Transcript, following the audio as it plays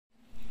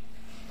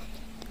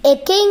A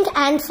king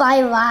and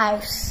 5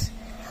 wives.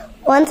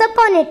 Once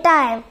upon a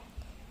time,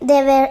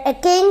 there were a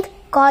king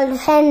called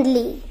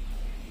Henley.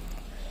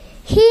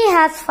 He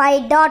has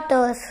 5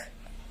 daughters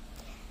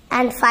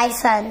and 5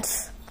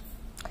 sons.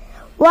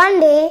 One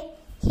day,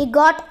 he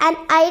got an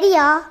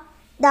idea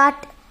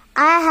that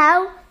I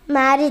have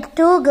married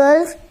 2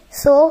 girls,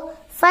 so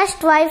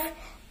first wife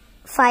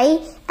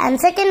 5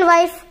 and second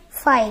wife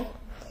 5.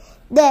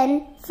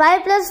 Then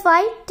 5 plus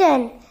 5,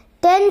 10.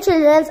 10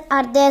 children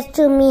are there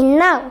to me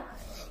now.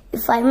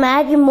 If I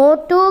marry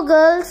more 2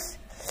 girls,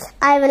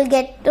 I will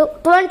get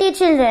 20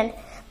 children.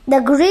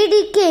 The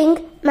greedy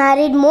king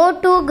married more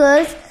 2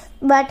 girls,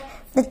 but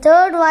the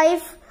third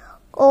wife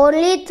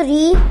only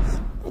 3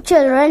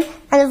 children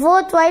and the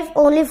fourth wife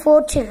only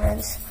 4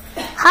 children.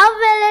 How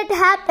will it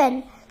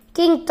happen?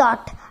 King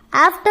thought.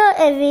 After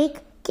a week,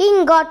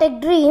 king got a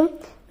dream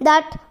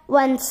that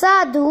one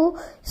sadhu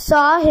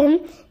saw him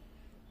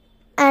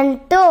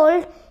and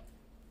told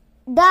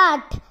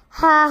that,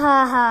 ha ha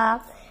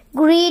ha,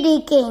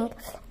 greedy king,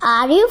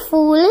 are you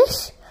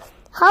foolish?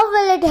 How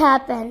will it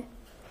happen?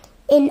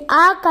 In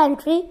our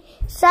country,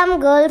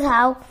 some girls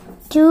have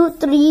 2,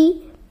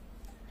 3,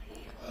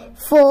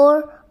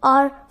 4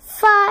 or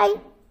 5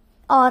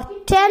 or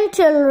 10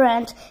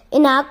 children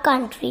in our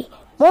country.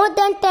 More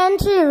than 10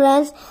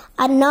 children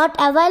are not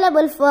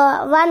available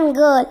for one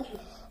girl.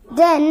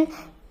 Then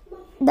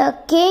the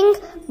king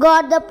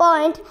got the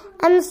point.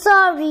 I'm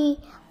sorry,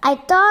 I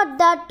thought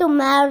that to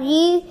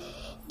marry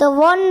the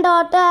 1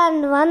 daughter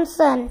and 1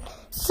 son.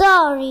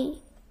 Sorry.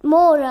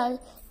 Moral: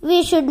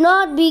 we should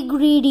not be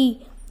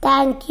greedy.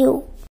 Thank you.